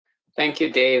Thank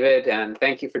you, David, and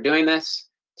thank you for doing this.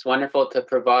 It's wonderful to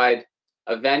provide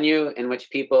a venue in which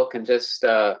people can just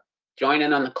join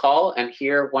in on the call and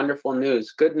hear wonderful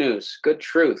news, good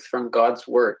truth from God's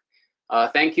Word.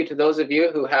 Thank you to those of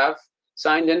you who have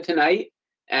signed in tonight.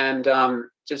 And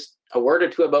just a word or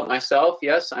two about myself.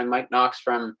 Yes, I'm Mike Knox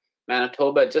from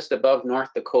Manitoba, just above North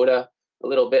Dakota, a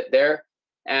little bit there.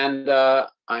 And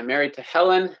I'm married to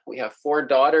Helen. We have 4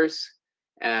 daughters,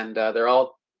 and they're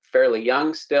all fairly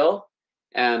young still.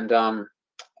 And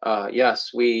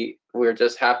yes, we're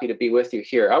just happy to be with you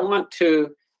here. I want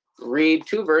to read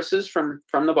 2 verses from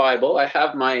the Bible. I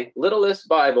have my littlest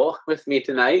Bible with me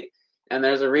tonight, and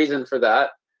there's a reason for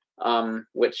that,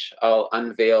 which I'll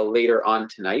unveil later on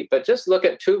tonight. But just look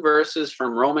at 2 verses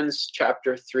from Romans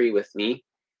chapter 3 with me.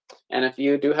 And if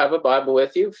you do have a Bible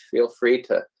with you, feel free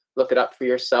to look it up for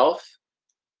yourself.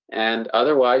 And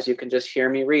otherwise, you can just hear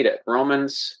me read it.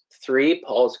 Romans 3,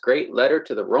 Paul's great letter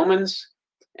to the Romans,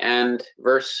 and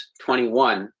verse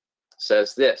 21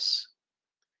 says this: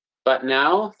 "But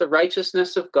now the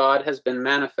righteousness of God has been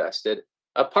manifested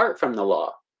apart from the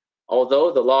law.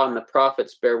 Although the law and the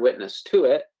prophets bear witness to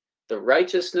it, the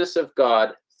righteousness of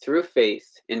God through faith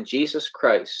in Jesus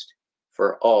Christ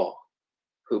for all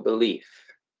who believe."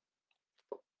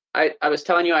 I was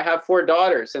telling you I have 4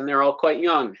 daughters, and they're all quite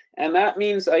young. And that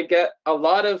means I get a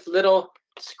lot of little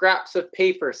scraps of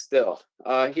paper still.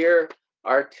 Here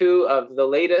are 2 of the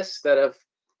latest that have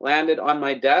landed on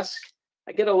my desk.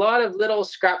 I get a lot of little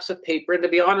scraps of paper, and to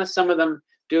be honest, some of them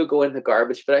do go in the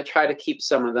garbage, but I try to keep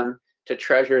some of them to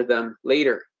treasure them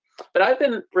later. But I've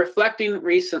been reflecting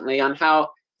recently on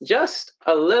how just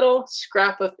a little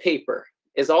scrap of paper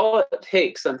is all it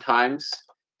takes sometimes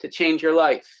to change your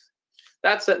life.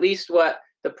 That's at least what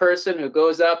the person who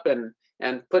goes up and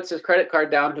puts his credit card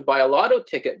down to buy a lotto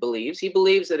ticket believes. He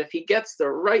believes that if he gets the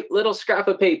right little scrap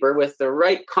of paper with the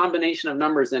right combination of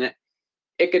numbers in it,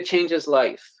 it could change his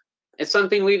life. It's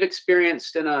something we've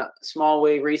experienced in a small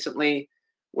way recently,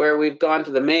 where we've gone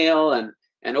to the mail and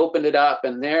opened it up,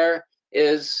 and there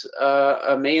is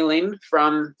a mailing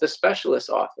from the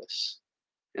specialist office,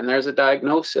 and there's a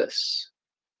diagnosis.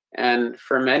 And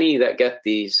for many that get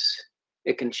these,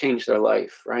 it can change their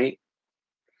life, right?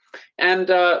 And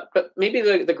but maybe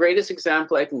the greatest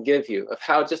example I can give you of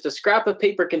how just a scrap of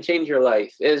paper can change your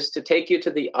life is to take you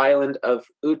to the island of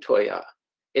Utoya.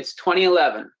 It's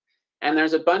 2011, and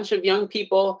there's a bunch of young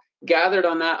people gathered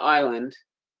on that island.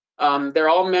 They're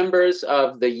all members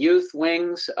of the youth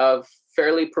wings of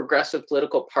fairly progressive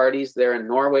political parties there in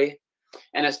Norway.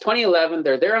 And it's 2011,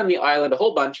 they're there on the island, a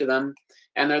whole bunch of them,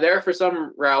 and they're there for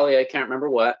some rally, I can't remember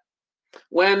what,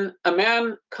 when a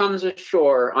man comes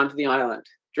ashore onto the island,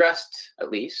 dressed at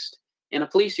least in a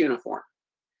police uniform.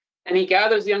 And he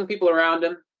gathers the young people around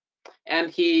him, and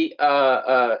he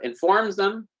informs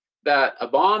them that a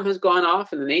bomb has gone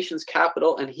off in the nation's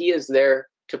capital, and he is there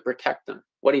to protect them.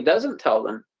 What he doesn't tell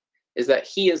them is that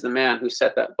he is the man who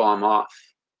set that bomb off.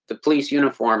 The police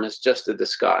uniform is just a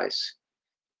disguise.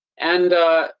 And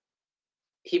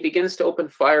he begins to open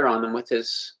fire on them with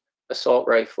his assault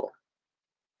rifle.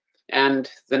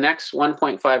 And the next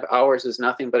 1.5 hours is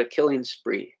nothing but a killing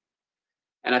spree.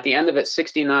 And at the end of it,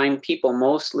 69 people,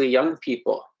 mostly young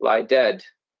people, lie dead.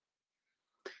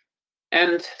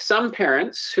 And some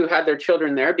parents who had their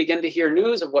children there begin to hear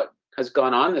news of what has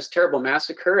gone on, this terrible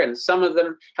massacre. And some of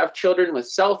them have children with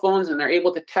cell phones, and they're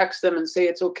able to text them and say,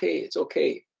 it's okay, it's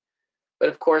okay. But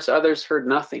of course, others heard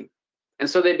nothing. And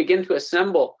so they begin to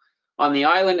assemble on the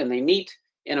island, and they meet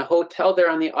in a hotel there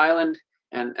on the island.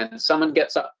 And someone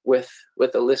gets up with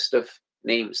a list of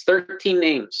names, 13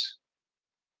 names.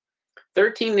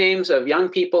 13 names of young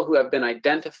people who have been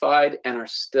identified and are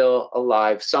still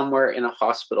alive somewhere in a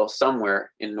hospital,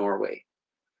 somewhere in Norway.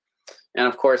 And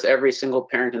of course, every single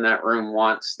parent in that room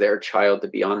wants their child to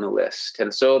be on the list.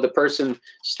 And so the person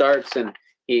starts, and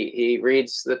he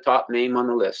reads the top name on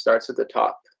the list, starts at the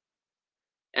top.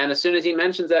 And as soon as he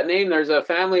mentions that name, there's a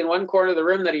family in one corner of the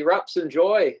room that erupts in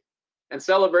joy and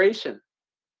celebration.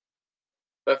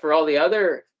 But for all the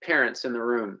other parents in the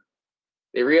room,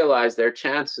 they realize their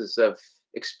chances of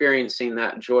experiencing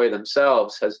that joy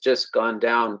themselves has just gone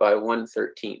down by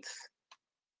 1/13.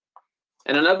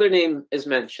 And another name is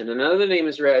mentioned, another name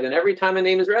is read, and every time a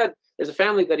name is read, there's a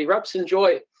family that erupts in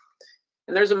joy.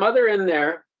 And there's a mother in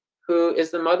there who is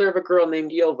the mother of a girl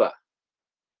named Ylva.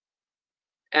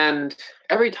 And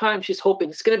every time she's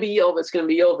hoping, it's going to be Ylva, it's going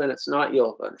to be Ylva, and it's not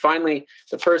Ylva. And finally,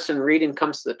 the person reading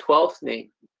comes to the 12th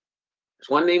name. There's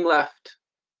one name left.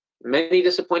 Many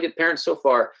disappointed parents so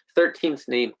far. 13th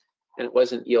name, and it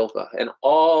wasn't Ylva. And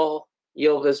all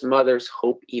Ylva's mother's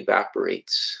hope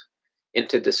evaporates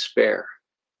into despair.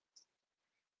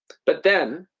 But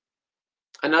then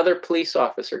another police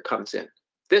officer comes in,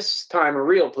 this time a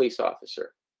real police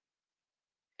officer.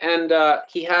 And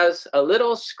he has a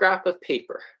little scrap of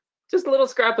paper, just a little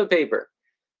scrap of paper.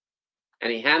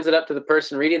 And he hands it up to the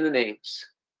person reading the names.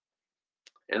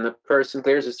 And the person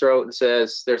clears his throat and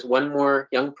says, there's one more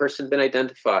young person been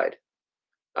identified.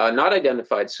 Not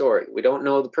identified, sorry. We don't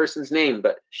know the person's name,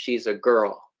 but she's a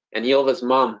girl. And Yilva's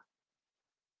mom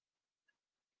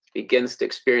begins to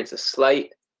experience a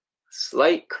slight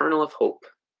kernel of hope.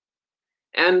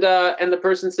 And the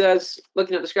person says,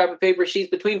 looking at the scrap of paper, she's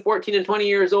between 14 and 20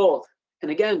 years old. And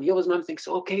again, Yilva's mom thinks,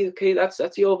 okay, that's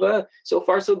Yilva. So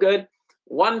far, so good.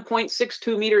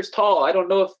 1.62 meters tall. I don't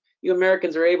know if you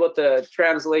Americans are able to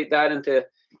translate that into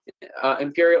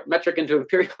metric into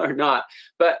imperial or not,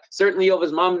 but certainly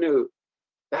Yilva's mom knew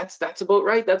that's about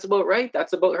right. That's about right.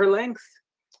 That's about her length.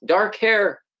 Dark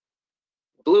hair,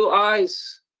 blue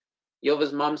eyes.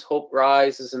 Yilva's mom's hope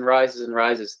rises and rises and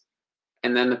rises.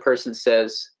 And then the person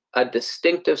says, a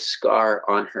distinctive scar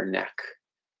on her neck.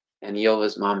 And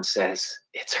Yilva's mom says,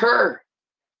 it's her.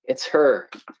 It's her.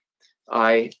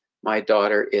 My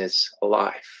daughter is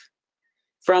alive.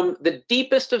 From the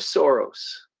deepest of sorrows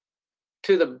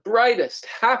to the brightest,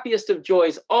 happiest of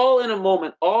joys, all in a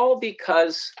moment, all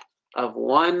because of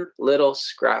one little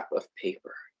scrap of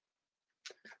paper.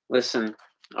 Listen,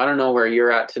 I don't know where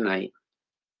you're at tonight.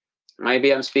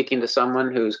 Maybe I'm speaking to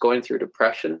someone who's going through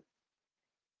depression.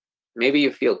 Maybe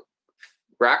you feel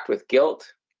racked with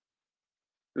guilt.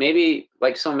 Maybe,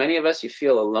 like so many of us, you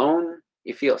feel alone.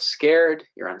 You feel scared.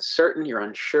 You're uncertain. You're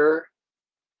unsure.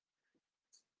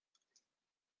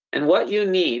 And what you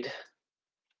need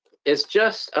is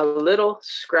just a little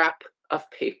scrap of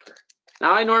paper.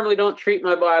 Now, I normally don't treat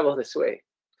my Bible this way,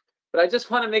 but I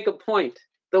just want to make a point.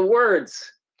 The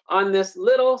words on this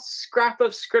little scrap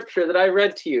of scripture that I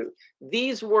read to you,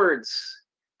 these words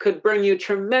could bring you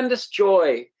tremendous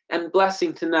joy and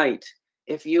blessing tonight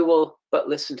if you will but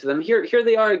listen to them. Here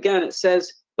they are again. It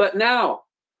says, but now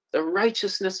the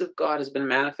righteousness of God has been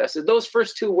manifested. Those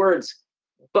first two words,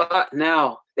 but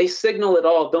now, they signal it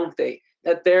all, don't they?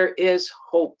 That there is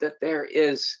hope, that there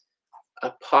is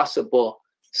a possible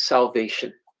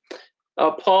salvation.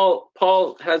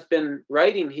 Paul has been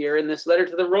writing here in this letter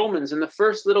to the Romans, and the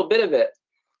first little bit of it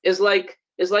is like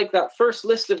that first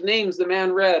list of names the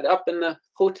man read up in the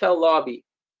hotel lobby,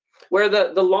 where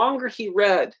the longer he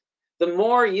read, the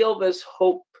more Yilva's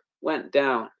hope went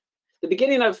down. The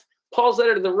beginning of Paul's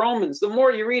letter to the Romans, the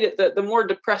more you read it, the more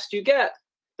depressed you get,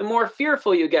 the more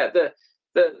fearful you get,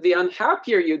 the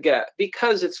unhappier you get,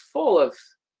 because it's full of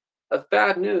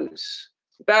bad news.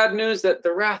 Bad news that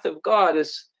the wrath of God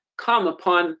has come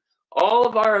upon all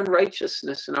of our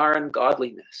unrighteousness and our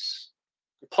ungodliness.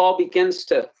 Paul begins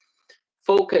to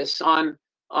focus on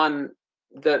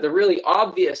the really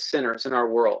obvious sinners in our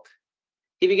world.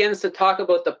 He begins to talk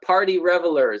about the party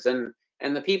revelers and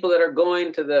the people that are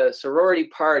going to the sorority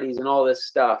parties and all this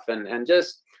stuff and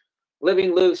just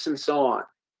living loose and so on.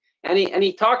 And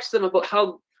he talks to them about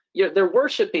how they're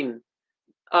worshiping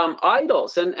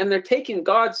idols and they're taking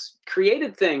God's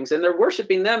created things and they're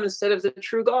worshiping them instead of the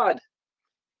true God.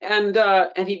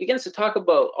 And he begins to talk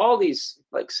about all these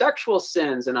like sexual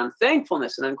sins and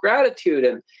unthankfulness and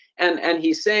ingratitude and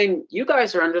he's saying, you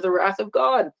guys are under the wrath of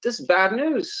God. This is bad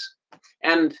news.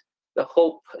 And the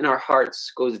hope in our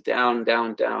hearts goes down,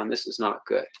 down, down. This is not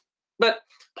good. But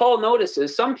Paul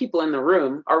notices some people in the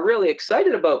room are really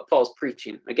excited about Paul's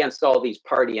preaching against all these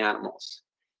party animals.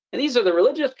 And these are the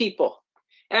religious people.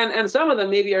 And some of them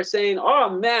maybe are saying, oh,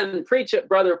 men, preach it,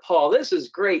 Brother Paul. This is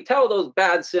great. Tell those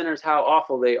bad sinners how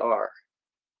awful they are.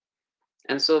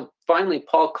 And so finally,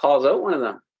 Paul calls out one of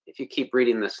them, if you keep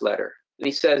reading this letter. And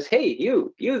he says, hey,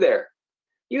 you there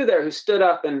who stood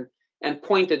up and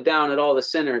pointed down at all the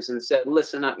sinners and said,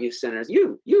 listen up, you sinners.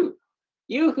 You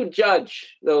who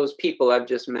judge those people I've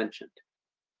just mentioned.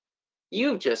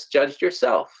 You've just judged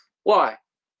yourself. Why?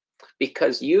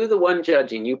 Because you, the one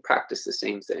judging, you practice the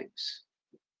same things.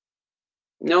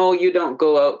 No, you don't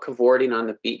go out cavorting on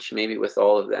the beach, maybe with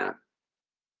all of them.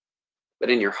 But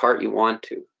in your heart, you want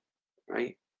to,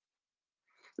 right?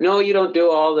 No, you don't do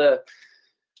all the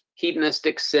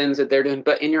hedonistic sins that they're doing,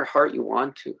 but in your heart, you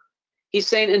want to. He's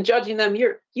saying, in judging them,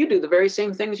 you do the very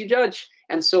same things you judge.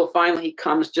 And so finally, he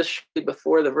comes just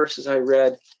before the verses I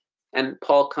read, and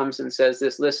Paul comes and says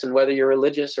this, listen, whether you're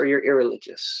religious or you're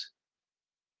irreligious,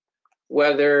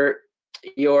 whether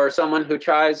you're someone who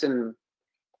tries and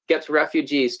gets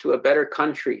refugees to a better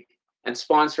country and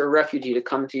sponsor a refugee to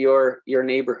come to your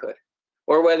neighborhood,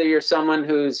 or whether you're someone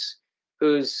who's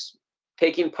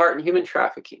taking part in human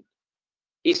trafficking.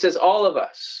 He says, all of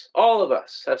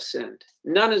us have sinned.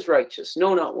 None is righteous.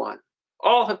 No, not one.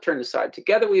 All have turned aside.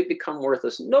 Together we have become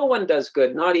worthless. No one does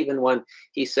good, not even one.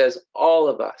 He says, all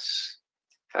of us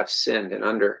have sinned and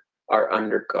are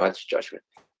under God's judgment.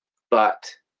 But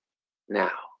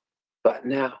now,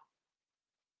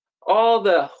 all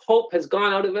the hope has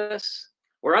gone out of us.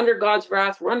 We're under God's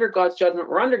wrath. We're under God's judgment.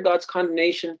 We're under God's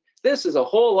condemnation. This is a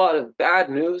whole lot of bad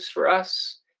news for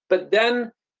us. But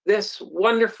then this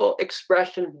wonderful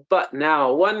expression, but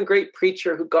now, one great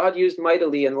preacher who God used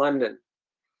mightily in London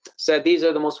said these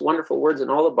are the most wonderful words in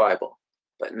all the Bible.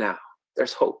 But now,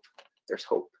 there's hope. There's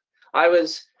hope. I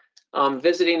was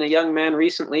visiting a young man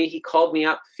recently. He called me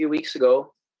up a few weeks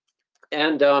ago,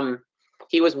 and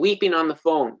he was weeping on the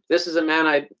phone. This is a man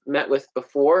I'd met with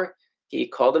before. He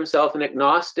called himself an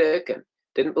agnostic and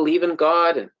didn't believe in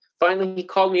God. And finally, he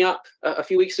called me up a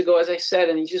few weeks ago, as I said,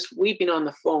 and he's just weeping on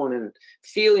the phone and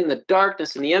feeling the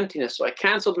darkness and the emptiness. So I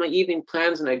canceled my evening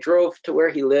plans and I drove to where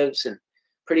he lives. And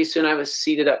pretty soon I was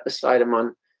seated up beside him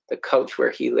on the couch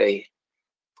where he lay.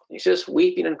 He's just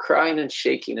weeping and crying and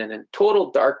shaking and in total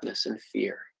darkness and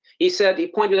fear. He said, he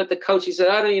pointed at the couch. He said,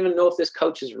 I don't even know if this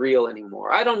couch is real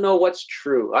anymore. I don't know what's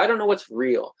true. I don't know what's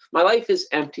real. My life is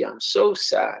empty. I'm so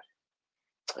sad.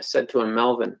 I said to him,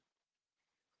 Melvin,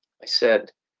 I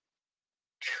said,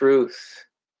 truth,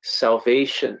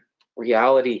 salvation,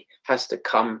 reality has to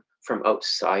come from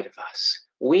outside of us.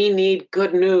 We need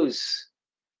good news.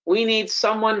 We need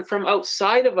someone from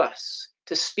outside of us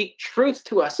to speak truth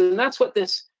to us. And that's what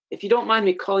this, if you don't mind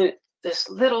me calling it, this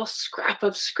little scrap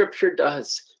of scripture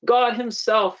does. God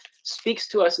himself speaks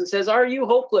to us and says, are you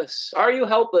hopeless? Are you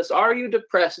helpless? Are you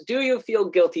depressed? Do you feel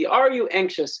guilty? Are you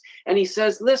anxious? And he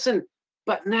says, listen,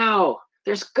 but now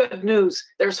there's good news.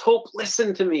 There's hope.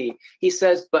 Listen to me. He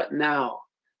says, but now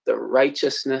the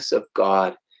righteousness of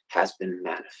God has been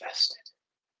manifested.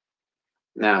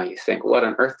 Now you think, what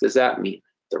on earth does that mean?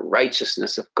 The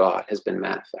righteousness of God has been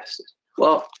manifested.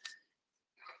 Well,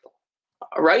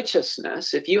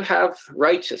 righteousness, if you have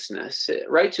righteousness,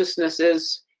 righteousness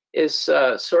is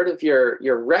sort of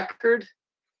your record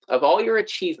of all your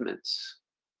achievements.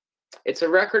 It's a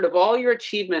record of all your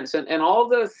achievements and all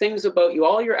the things about you,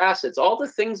 all your assets, all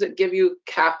the things that give you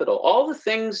capital, all the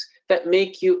things that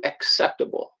make you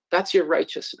acceptable. That's your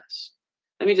righteousness.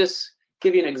 Let me just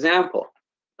give you an example.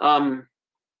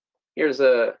 Here's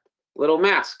a little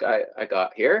mask I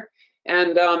got here.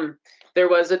 And there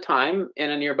was a time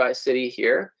in a nearby city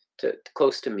here,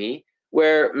 close to me,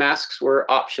 where masks were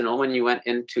optional when you went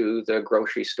into the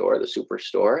grocery store, the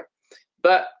superstore.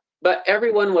 But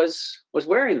everyone was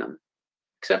wearing them,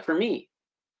 except for me.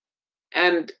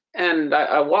 And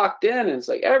I walked in, and it's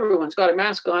like, everyone's got a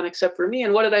mask on except for me.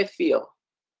 And what did I feel?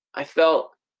 I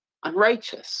felt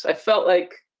unrighteous. I felt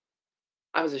like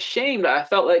I was ashamed. I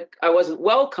felt like I wasn't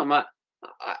welcome. I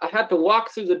had to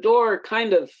walk through the door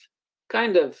kind of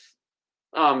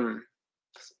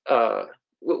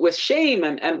with shame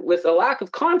and with a lack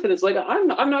of confidence. Like, I'm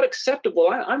not acceptable.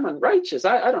 I'm unrighteous.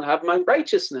 I don't have my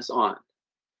righteousness on.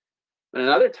 And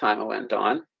another time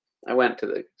I went to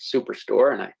the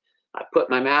superstore and I put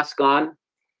my mask on,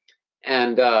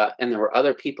 and there were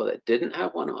other people that didn't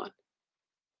have one on.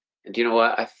 And do you know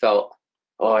what? I felt,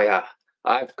 oh yeah,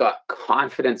 I've got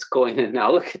confidence going in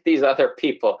now. Look at these other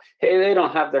people. Hey, they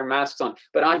don't have their masks on,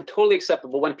 but I'm totally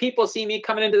acceptable. When people see me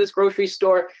coming into this grocery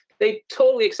store, they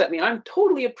totally accept me. I'm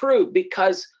totally approved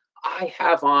because I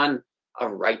have on a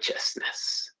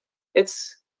righteousness.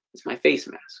 It's my face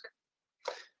mask.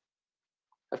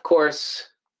 Of course,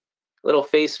 little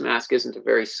face mask isn't a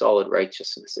very solid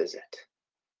righteousness, is it?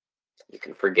 You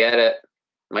can forget it.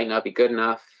 Might not be good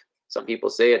enough. Some people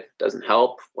say it doesn't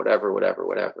help, whatever.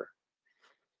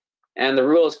 And the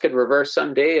rules could reverse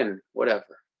someday and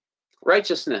whatever.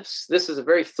 Righteousness. This is a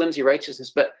very flimsy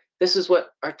righteousness, but this is what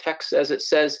our text says. It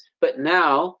says, but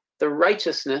now the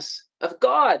righteousness of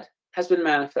God has been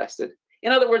manifested.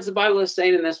 In other words, the Bible is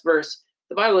saying in this verse,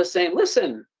 the Bible is saying,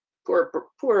 listen, poor,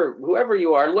 whoever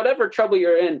you are, and whatever trouble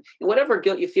you're in, and whatever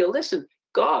guilt you feel, listen,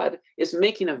 God is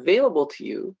making available to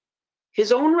you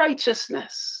his own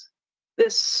righteousness.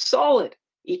 This solid,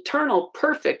 eternal,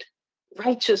 perfect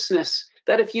righteousness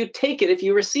that if you take it, if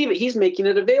you receive it, he's making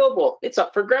it available. It's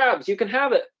up for grabs. You can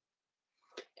have it.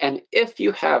 And if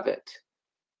you have it,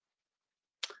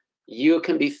 you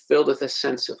can be filled with a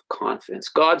sense of confidence.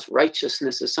 God's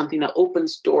righteousness is something that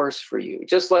opens doors for you.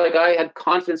 Just like I had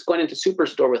confidence going into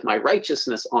Superstore with my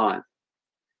righteousness on.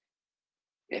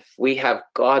 If we have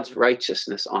God's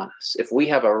righteousness on us, if we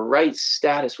have a right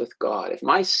status with God, if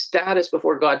my status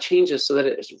before God changes so that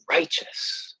it is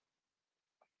righteous,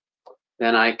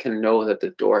 then I can know that the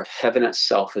door of heaven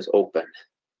itself is open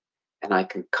and I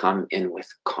can come in with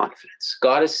confidence.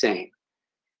 God is saying,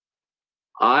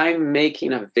 I'm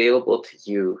making available to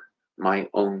you my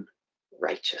own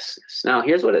righteousness. Now,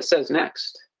 here's what it says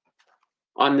next.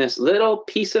 On this little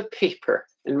piece of paper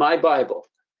in my Bible,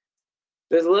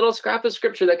 there's a little scrap of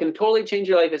scripture that can totally change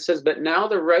your life. It says, but now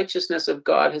the righteousness of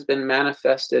God has been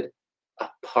manifested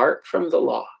apart from the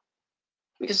law.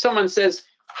 Because someone says,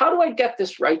 how do I get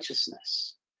this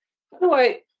righteousness? How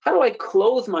do I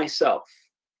clothe myself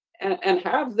and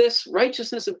have this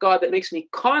righteousness of God that makes me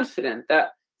confident,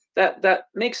 that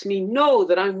makes me know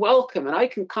that I'm welcome and I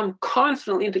can come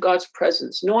confidently into God's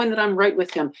presence, knowing that I'm right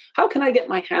with him? How can I get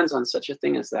my hands on such a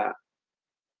thing as that?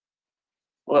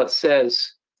 Well, it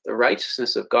says the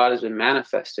righteousness of God has been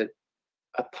manifested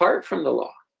apart from the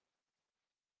law,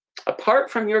 apart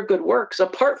from your good works,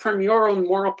 apart from your own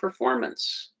moral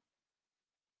performance.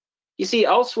 You see,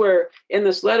 elsewhere in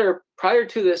this letter, prior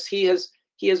to this, he has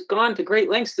gone to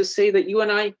great lengths to say that you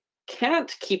and I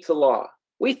can't keep the law.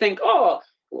 We think, oh,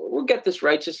 we'll get this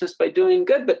righteousness by doing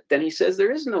good, but then he says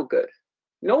there is no good.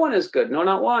 No one is good, no,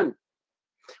 not one.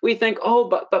 We think, oh,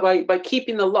 but by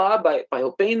keeping the law, by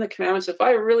obeying the commandments, if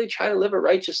I really try to live a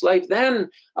righteous life, then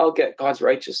I'll get God's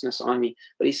righteousness on me.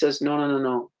 But he says,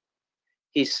 no.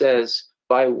 He says,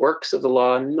 by works of the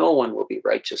law, no one will be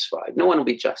righteousified. No one will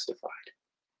be justified.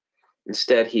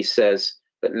 Instead, he says,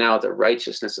 but now the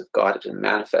righteousness of God has been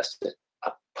manifested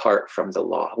apart from the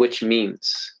law, which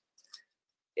means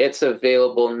it's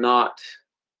available not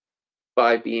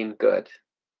by being good,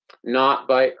 not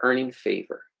by earning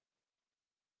favor,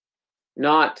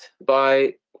 not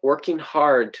by working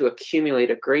hard to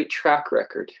accumulate a great track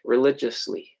record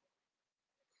religiously.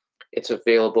 It's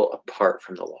available apart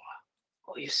from the law.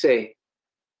 Well, you say,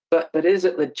 but is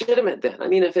it legitimate then? I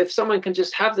mean, if someone can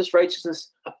just have this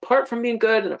righteousness apart from being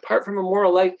good and apart from a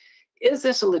moral life, is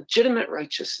this a legitimate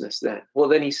righteousness then? Well,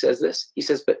 then he says this. He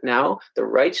says, but now the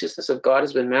righteousness of God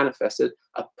has been manifested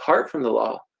apart from the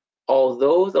law,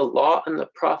 although the law and the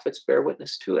prophets bear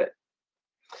witness to it.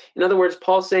 In other words,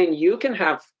 Paul's saying you can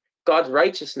have God's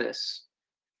righteousness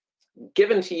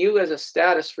given to you as a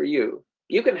status for you.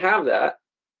 You can have that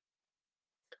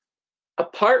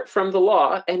apart from the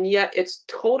law, and yet it's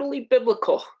totally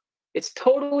biblical. It's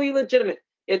totally legitimate.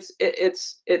 It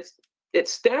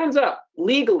stands up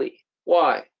legally.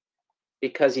 Why?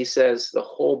 Because he says the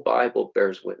whole Bible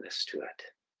bears witness to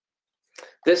it.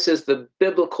 This is the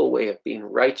biblical way of being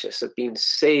righteous, of being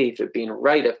saved, of being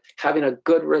right, of having a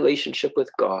good relationship with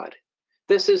God.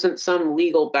 This isn't some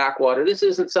legal backwater. This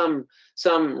isn't some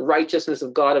righteousness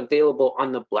of God available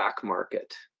on the black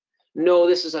market. No,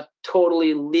 this is a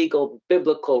totally legal,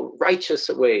 biblical, righteous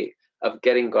way of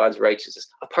getting God's righteousness,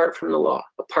 apart from the law,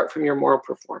 apart from your moral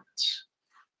performance.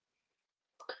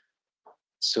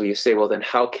 So you say, well, then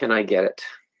how can I get it?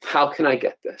 How can I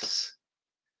get this?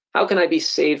 How can I be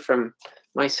saved from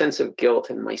my sense of guilt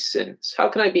and my sins? How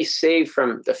can I be saved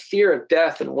from the fear of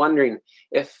death and wondering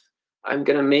if I'm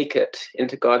going to make it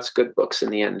into God's good books in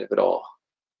the end of it all?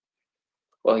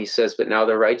 Well, he says, but now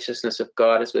the righteousness of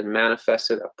God has been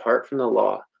manifested apart from the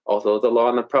law, although the law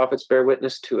and the prophets bear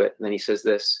witness to it. And then he says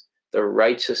this, the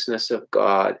righteousness of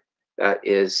God that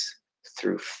is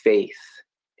through faith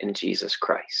in Jesus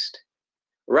Christ.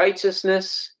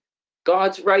 Righteousness,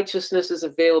 God's righteousness is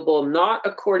available not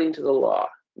according to the law,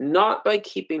 not by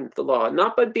keeping the law,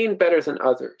 not by being better than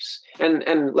others.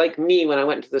 And like me, when I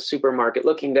went to the supermarket,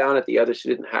 looking down at the others who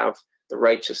didn't have the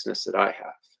righteousness that I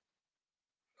have.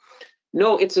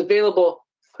 No, it's available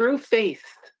through faith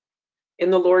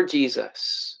in the Lord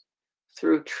Jesus,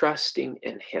 through trusting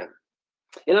in him.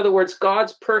 In other words,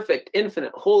 God's perfect,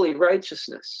 infinite, holy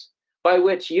righteousness, by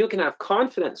which you can have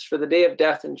confidence for the day of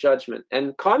death and judgment,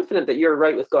 and confident that you're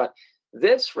right with God.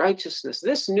 This righteousness,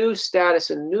 this new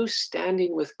status and new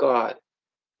standing with God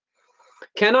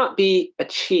cannot be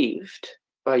achieved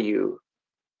by you,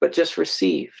 but just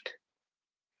received.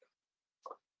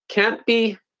 Can't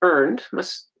be earned,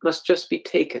 must just be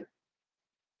taken.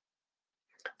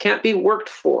 Can't be worked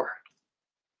for,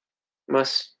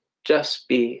 must just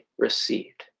be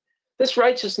received. This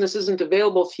righteousness isn't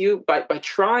available to you by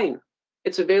trying.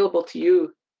 It's available to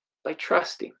you by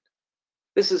trusting.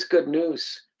 This is good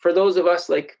news. For those of us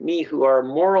like me who are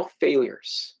moral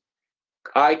failures,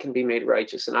 I can be made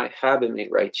righteous, and I have been made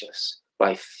righteous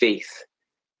by faith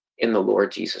in the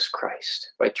Lord Jesus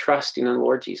Christ, by trusting in the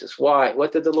Lord Jesus. Why?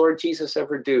 What did the Lord Jesus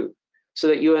ever do? So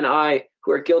that you and I,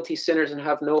 who are guilty sinners and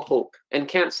have no hope and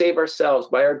can't save ourselves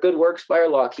by our good works, by our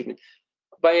law keeping,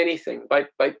 by anything, by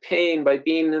paying, by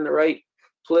being in the right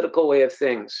political way of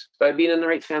things, by being in the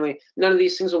right family, none of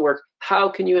these things will work. How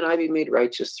can you and I be made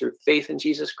righteous? Through faith in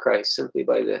Jesus Christ, simply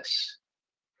by this.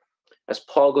 As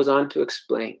Paul goes on to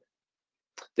explain,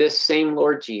 this same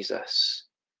Lord Jesus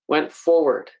went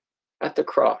forward at the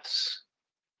cross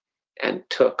and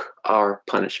took our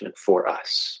punishment for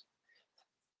us.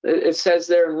 It says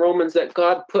there in Romans that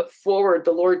God put forward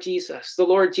the Lord Jesus. The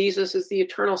Lord Jesus is the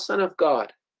eternal Son of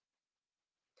God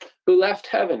who left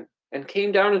heaven and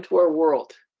came down into our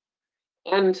world.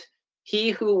 And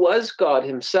he who was God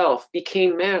himself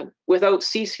became man without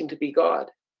ceasing to be God,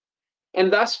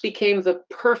 and thus became the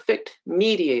perfect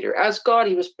mediator. As God,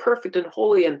 he was perfect and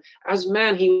holy, and as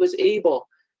man, he was able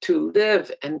to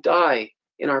live and die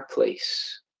in our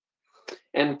place.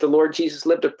 And the Lord Jesus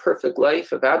lived a perfect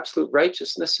life of absolute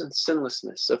righteousness and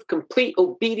sinlessness, of complete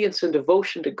obedience and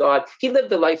devotion to God. He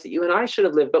lived the life that you and I should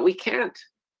have lived, but we can't.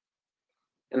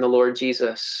 And the Lord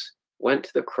Jesus went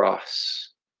to the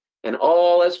cross, and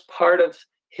all as part of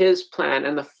his plan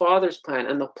and the Father's plan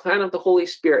and the plan of the Holy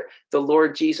Spirit, the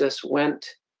Lord Jesus went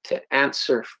to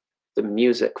answer the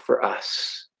music for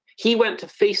us. He went to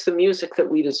face the music that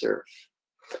we deserve.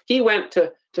 He went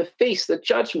to face the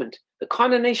judgment, the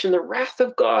condemnation, the wrath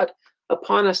of God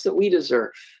upon us that we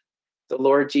deserve. The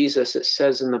Lord Jesus, it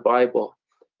says in the Bible,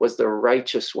 was the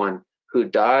righteous one who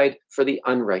died for the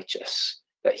unrighteous,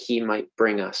 that he might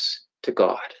bring us to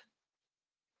God.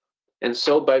 And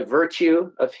so by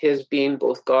virtue of his being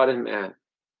both God and man,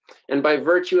 and by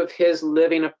virtue of his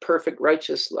living a perfect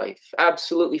righteous life,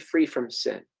 absolutely free from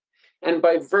sin, and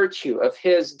by virtue of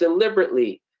his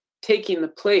deliberately taking the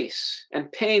place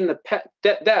and paying the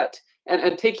debt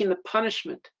and taking the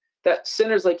punishment that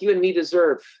sinners like you and me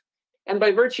deserve, and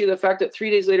by virtue of the fact that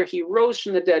 3 days later he rose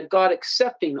from the dead, God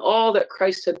accepting all that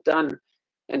Christ had done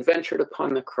and ventured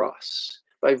upon the cross,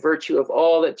 by virtue of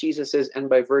all that Jesus is and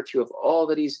by virtue of all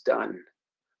that he's done,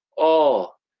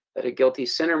 all that a guilty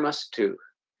sinner must do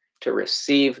to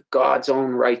receive God's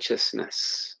own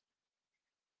righteousness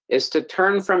is to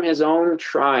turn from his own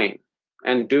trying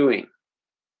and doing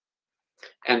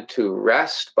and to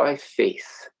rest by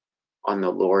faith on the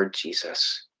Lord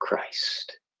Jesus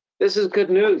Christ. This is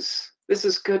good news. This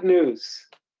is good news.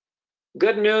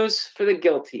 Good news for the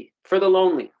guilty, for the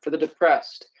lonely, for the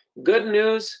depressed. Good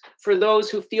news for those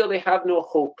who feel they have no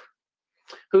hope,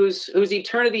 whose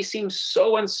eternity seems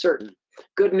so uncertain.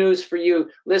 Good news for you.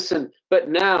 Listen, but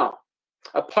now,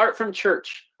 apart from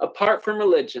church, apart from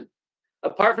religion,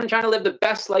 apart from trying to live the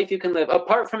best life you can live,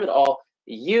 apart from it all,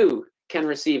 you can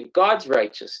receive God's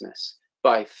righteousness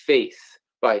by faith,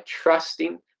 by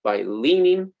trusting, by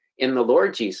leaning in the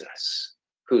Lord Jesus,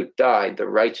 who died, the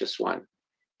righteous one,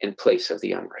 in place of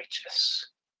the unrighteous.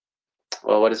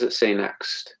 Well, what does it say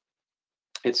next?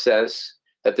 It says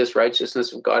that this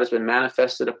righteousness of God has been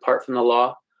manifested apart from the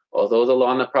law, although the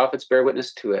law and the prophets bear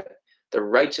witness to it. The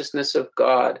righteousness of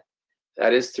God,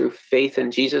 that is through faith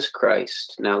in Jesus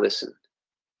Christ. Now listen,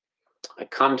 I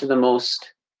come to the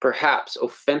most perhaps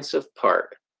offensive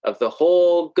part of the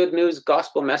whole good news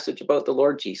gospel message about the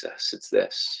Lord Jesus. It's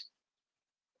this.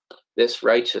 This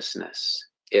righteousness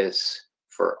is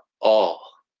for all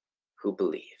who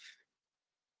believe.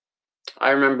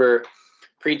 I remember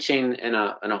preaching in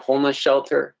a homeless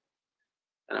shelter,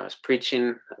 and I was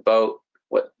preaching about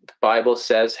what the Bible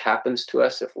says happens to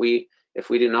us if we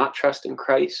do not trust in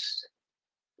Christ.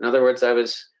 In other words, I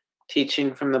was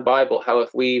teaching from the Bible how if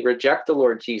we reject the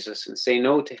Lord Jesus and say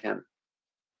no to him,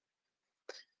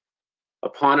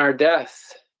 upon our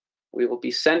death, we will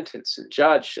be sentenced and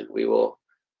judged, and we will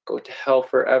go to hell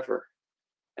forever,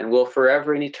 and will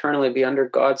forever and eternally be under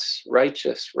God's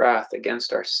righteous wrath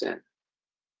against our sin.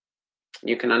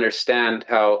 You can understand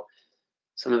how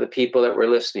some of the people that were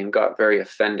listening got very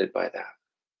offended by that.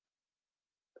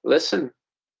 Listen,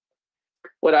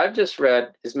 what I've just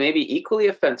read is maybe equally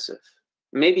offensive,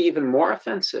 maybe even more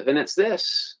offensive, and it's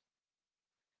this,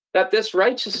 that this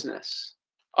righteousness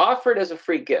offered as a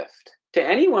free gift to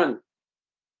anyone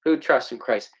who trusts in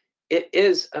Christ, it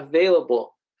is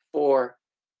available for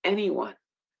anyone,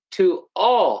 to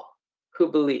all who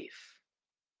believe,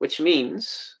 which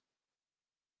means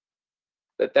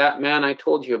that man I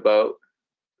told you about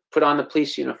put on the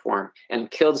police uniform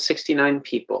and killed 69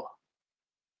 people,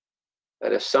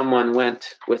 that if someone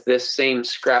went with this same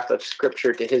scrap of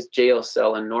scripture to his jail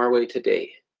cell in Norway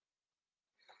today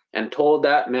and told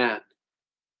that man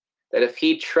that if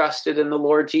he trusted in the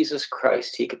Lord Jesus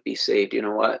Christ, he could be saved, you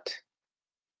know what?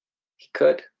 He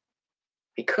could.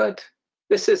 He could.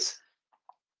 This is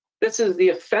the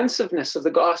offensiveness of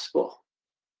the gospel,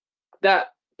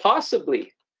 that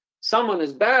possibly someone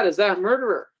as bad as that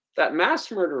murderer, that mass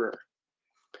murderer,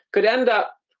 could end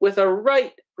up with a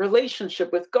right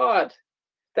relationship with God,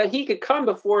 that he could come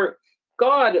before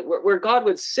God, where God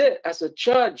would sit as a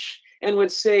judge and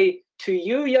would say, to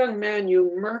you, young man,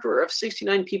 you murderer of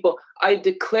 69 people, I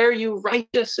declare you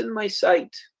righteous in my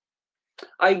sight.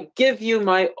 I give you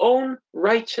my own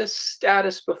righteous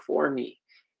status before me.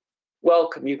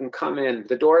 Welcome, you can come in.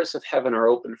 The doors of heaven are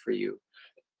open for you.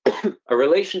 A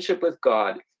relationship with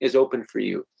God is open for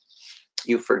you,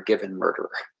 you forgiven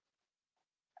murderer.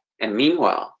 And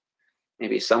meanwhile,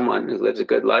 maybe someone who lives a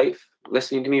good life,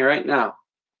 listening to me right now,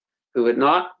 who would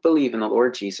not believe in the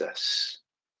Lord Jesus,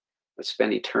 would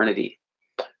spend eternity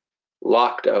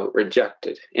locked out,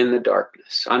 rejected in the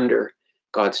darkness, under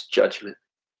God's judgment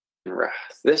and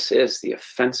wrath. This is the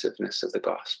offensiveness of the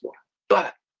gospel.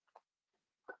 But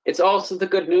it's also the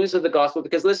good news of the gospel,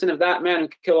 because listen, if that man who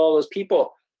could kill all those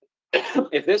people,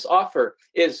 if this offer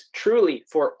is truly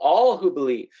for all who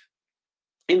believe,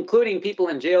 including people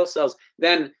in jail cells,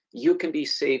 then you can be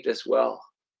saved as well.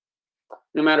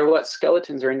 No matter what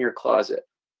skeletons are in your closet,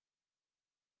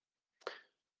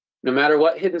 no matter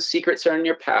what hidden secrets are in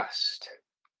your past,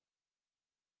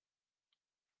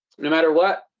 no matter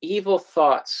what evil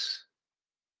thoughts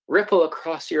ripple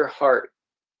across your heart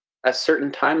at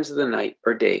certain times of the night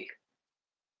or day,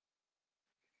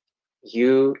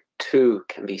 you too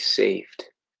can be saved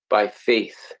by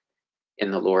faith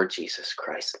in the Lord Jesus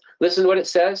Christ. Listen to what it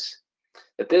says,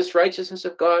 that this righteousness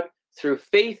of God through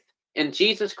faith in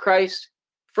Jesus Christ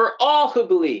for all who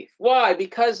believe. Why?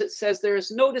 Because it says there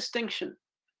is no distinction.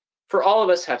 For all of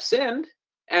us have sinned,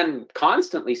 and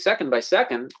constantly, second by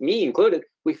second, me included,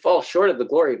 we fall short of the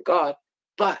glory of God,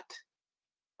 but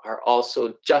are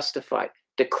also justified,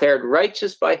 declared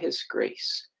righteous by his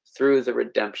grace through the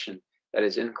redemption that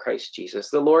is in Christ Jesus.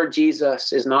 The Lord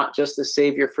Jesus is not just the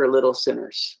Savior for little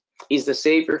sinners. He's the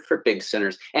Savior for big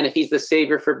sinners. And if he's the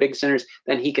Savior for big sinners,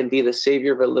 then he can be the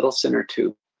Savior of a little sinner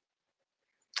too.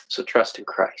 So trust in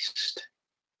Christ.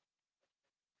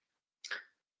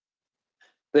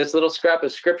 This little scrap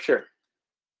of scripture,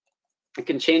 it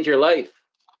can change your life.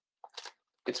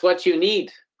 It's what you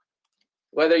need,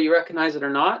 whether you recognize it or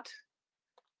not.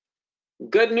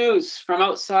 Good news from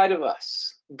outside of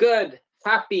us. Good,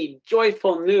 happy,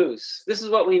 joyful news. This is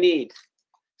what we need.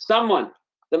 Someone,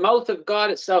 the mouth of God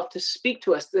itself, to speak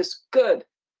to us this good,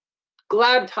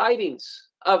 glad tidings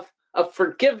of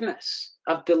forgiveness,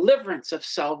 of deliverance, of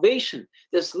salvation.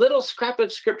 This little scrap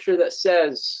of scripture that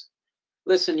says,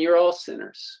 listen, you're all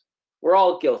sinners. We're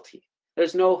all guilty.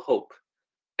 There's no hope.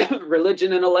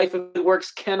 Religion and a life of good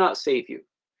works cannot save you.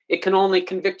 It can only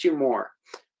convict you more.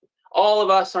 All of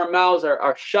us, our mouths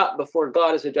are shut before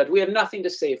God as a judge. We have nothing to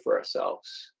say for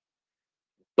ourselves.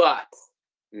 But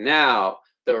now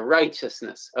the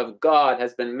righteousness of God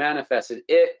has been manifested.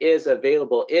 It is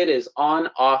available. It is on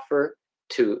offer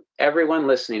to everyone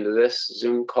listening to this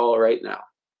Zoom call right now.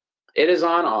 It is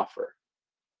on offer.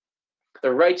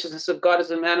 The righteousness of God has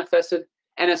been manifested,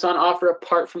 and it's on offer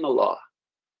apart from the law.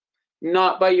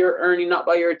 Not by your earning, not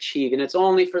by your achieving. It's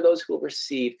only for those who will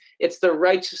receive. It's the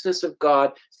righteousness of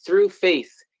God through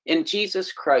faith in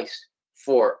Jesus Christ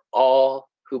for all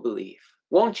who believe.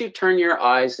 Won't you turn your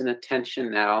eyes and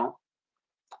attention now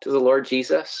to the Lord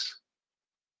Jesus?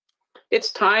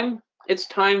 It's time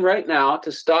right now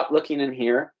to stop looking in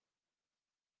here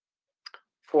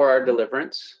for our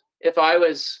deliverance. If I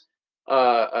was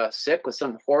sick with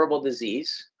some horrible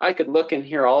disease, I could look in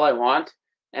here all I want,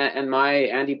 and my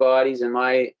antibodies and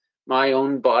my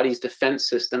own body's defense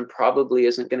system probably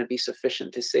isn't going to be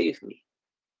sufficient to save me.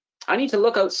 I need to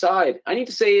look outside. I need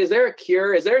to say, is there a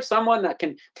cure? Is there someone that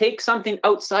can take something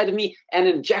outside of me and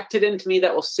inject it into me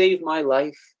that will save my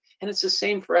life? And it's the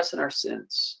same for us in our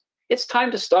sins. It's time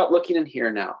to stop looking in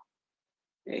here now.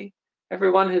 Okay?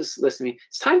 Everyone who's listening,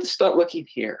 it's time to stop looking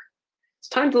here. It's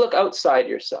time to look outside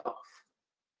yourself.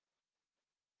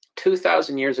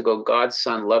 2,000 years ago, God's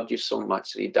Son loved you so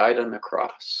much that he died on the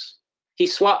cross. He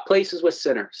swapped places with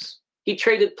sinners. He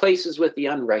traded places with the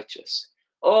unrighteous.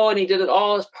 Oh, and he did it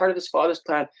all as part of his Father's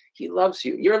plan. He loves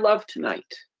you. You're loved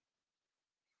tonight.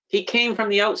 He came from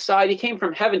the outside. He came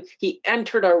from heaven. He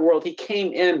entered our world. He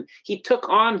came in. He took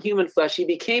on human flesh. He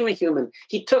became a human.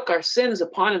 He took our sins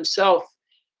upon himself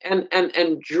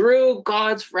and drew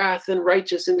God's wrath and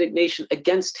righteous indignation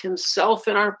against himself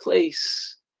in our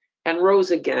place and rose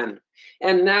again.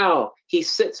 And now he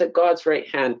sits at God's right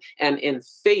hand, and in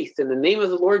faith in the name of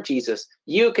the Lord Jesus,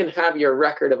 you can have your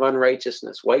record of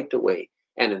unrighteousness wiped away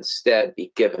and instead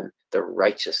be given the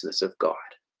righteousness of God.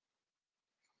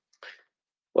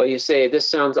 Well, you say, this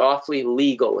sounds awfully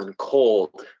legal and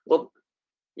cold. Well,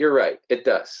 you're right, it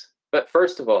does. But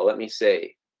first of all, let me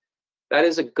say, that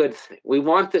is a good thing. We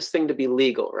want this thing to be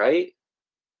legal, right?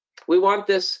 We want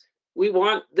this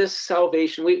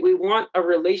salvation. We want a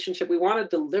relationship. We want a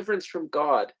deliverance from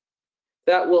God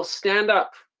that will stand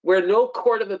up where no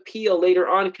court of appeal later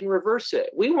on can reverse it.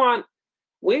 We want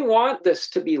We want this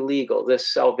to be legal,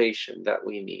 this salvation that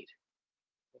we need.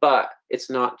 But it's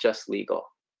not just legal.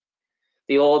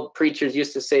 The old preachers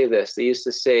used to say this. They used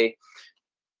to say,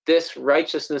 this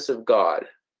righteousness of God,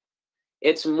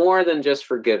 it's more than just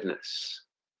forgiveness.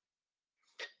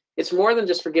 It's more than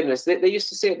just forgiveness. They used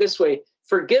to say it this way.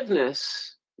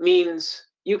 Forgiveness means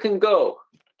you can go.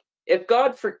 If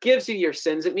God forgives you your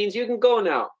sins, it means you can go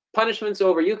now. Punishment's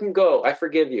over. You can go. I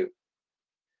forgive you.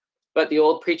 But the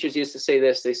old preachers used to say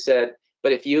this. They said,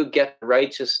 but if you get the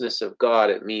righteousness of God,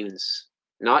 it means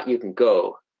not you can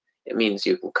go. It means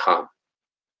you can come.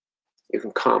 You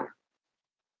can come.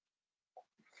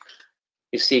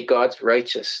 You see, God's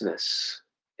righteousness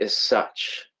is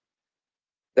such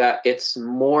that it's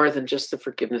more than just the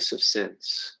forgiveness of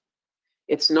sins.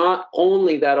 It's not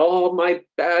only that all my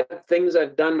bad things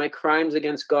I've done, my crimes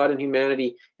against God and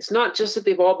humanity, it's not just that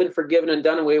they've all been forgiven and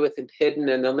done away with and hidden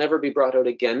and they'll never be brought out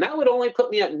again. That would only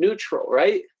put me at neutral,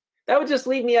 right? That would just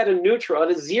leave me at a neutral,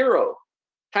 at a zero,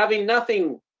 having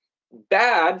nothing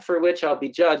bad for which I'll be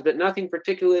judged, but nothing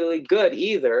particularly good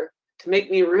either to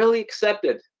make me really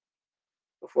accepted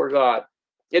before God.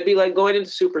 It'd be like going into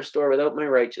Superstore without my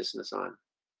righteousness on.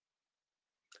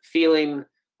 Feeling,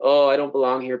 oh, I don't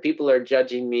belong here. People are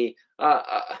judging me.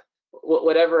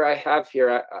 Whatever I have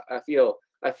here, I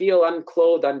feel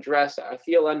unclothed, undressed. I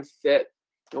feel unfit.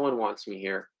 No one wants me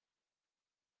here.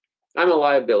 I'm a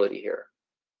liability here.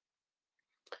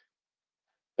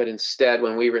 But instead,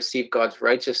 when we receive God's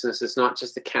righteousness, it's not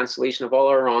just the cancellation of all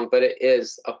our wrong, but it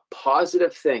is a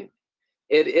positive thing.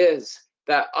 It is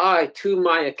that I, to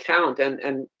my account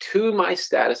and to my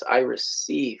status, I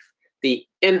receive the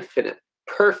infinite,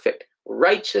 perfect,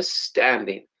 righteous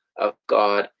standing of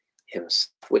God himself,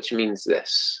 which means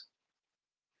this,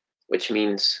 which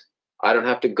means I don't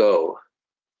have to go,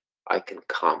 I can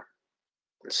come.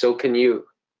 And so can you.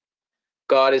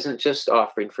 God isn't just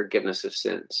offering forgiveness of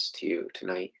sins to you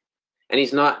tonight. And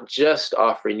he's not just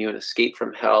offering you an escape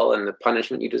from hell and the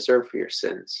punishment you deserve for your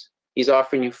sins. He's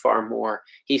offering you far more.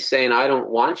 He's saying, I don't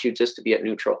want you just to be at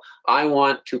neutral. I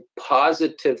want to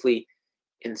positively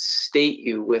instate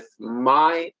you with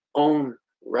my own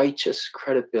righteous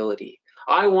credibility.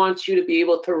 I want you to be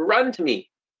able to run to me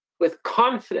with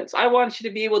confidence. I want you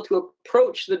to be able to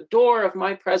approach the door of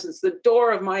my presence, the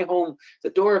door of my home, the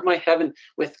door of my heaven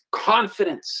with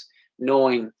confidence,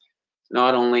 knowing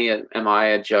not only am I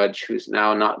a judge who's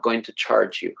now not going to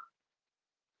charge you,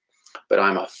 but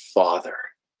I'm a father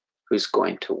who's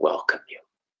going to welcome you.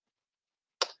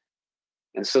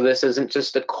 And so this isn't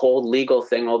just a cold legal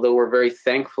thing, although we're very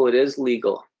thankful it is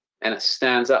legal and it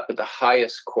stands up at the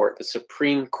highest court, the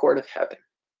Supreme Court of heaven.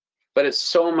 But it's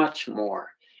so much more.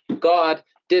 God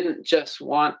didn't just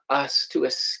want us to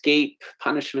escape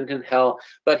punishment in hell,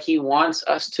 but he wants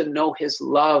us to know his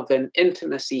love and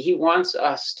intimacy. He wants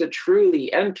us to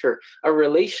truly enter a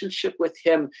relationship with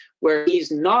him where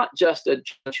he's not just a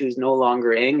judge who's no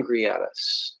longer angry at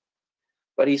us,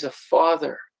 but he's a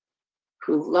father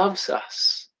who loves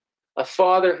us, a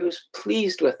father who's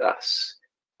pleased with us,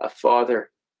 a father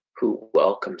who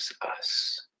welcomes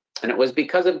us. And it was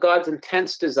because of God's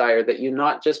intense desire that you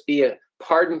not just be a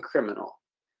pardoned criminal,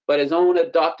 but his own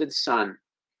adopted son.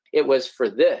 It was for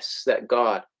this that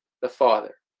God, the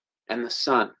Father, and the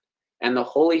Son, and the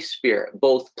Holy Spirit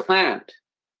both planned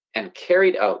and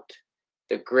carried out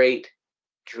the great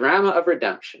drama of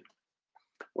redemption,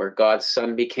 where God's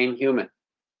Son became human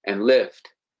and lived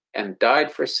and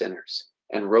died for sinners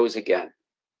and rose again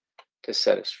to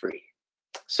set us free.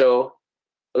 So,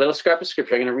 a little scrap of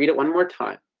scripture. I'm going to read it one more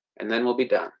time, and then we'll be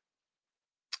done.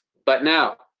 But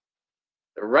now,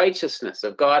 the righteousness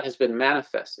of God has been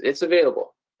manifested. It's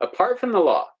available, apart from the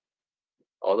law.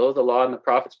 Although the law and the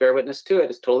prophets bear witness to it,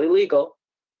 it's totally legal.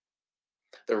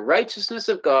 The righteousness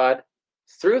of God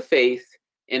through faith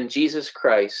in Jesus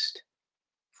Christ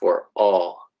for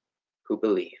all who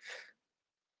believe.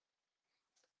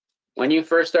 When you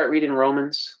first start reading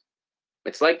Romans,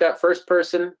 it's like that first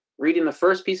person reading the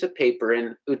first piece of paper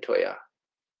in Utoya.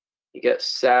 You get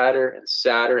sadder and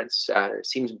sadder and sadder. It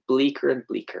seems bleaker and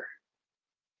bleaker.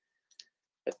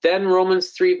 But then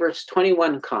Romans 3 verse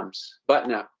 21 comes, but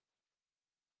now.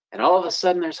 And all of a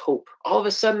sudden there's hope. All of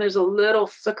a sudden there's a little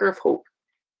flicker of hope.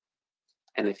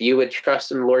 And if you would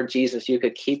trust in the Lord Jesus, you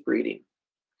could keep reading.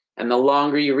 And the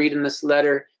longer you read in this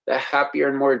letter, the happier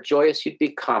and more joyous you'd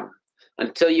become,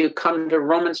 until you come to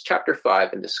Romans chapter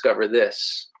 5 and discover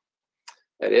this,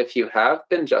 that if you have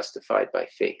been justified by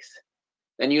faith,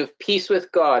 then you have peace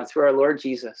with God through our Lord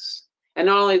Jesus. And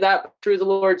not only that, but through the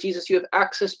Lord Jesus, you have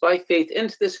access by faith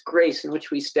into this grace in which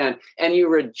we stand, and you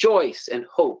rejoice in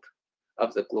hope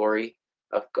of the glory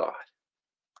of God.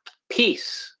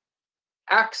 Peace,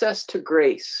 access to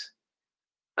grace,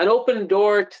 an open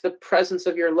door to the presence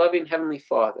of your loving Heavenly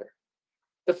Father,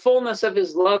 the fullness of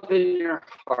his love in your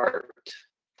heart,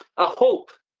 a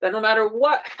hope that no matter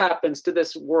what happens to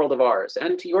this world of ours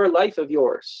and to your life of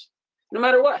yours, no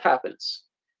matter what happens,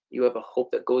 you have a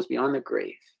hope that goes beyond the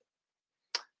grave.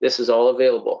 This is all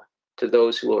available to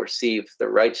those who will receive the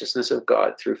righteousness of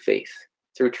God through faith,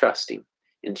 through trusting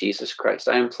in Jesus Christ.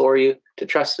 I implore you to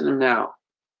trust in him now.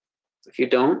 If you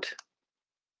don't,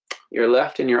 you're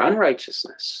left in your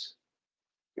unrighteousness.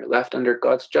 You're left under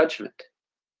God's judgment.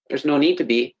 There's no need to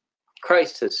be.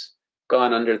 Christ has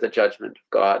gone under the judgment of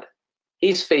God.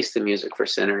 He's faced the music for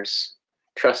sinners.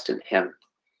 Trust in him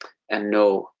and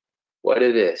know what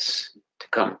it is to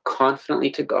come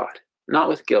confidently to God, not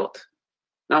with guilt,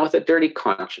 not with a dirty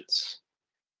conscience,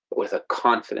 but with a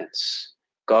confidence.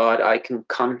 God, I can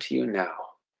come to you now.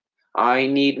 I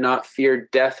need not fear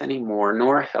death anymore,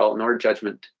 nor hell, nor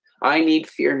judgment. I need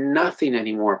fear nothing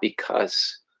anymore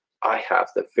because I have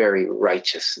the very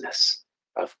righteousness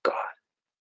of God.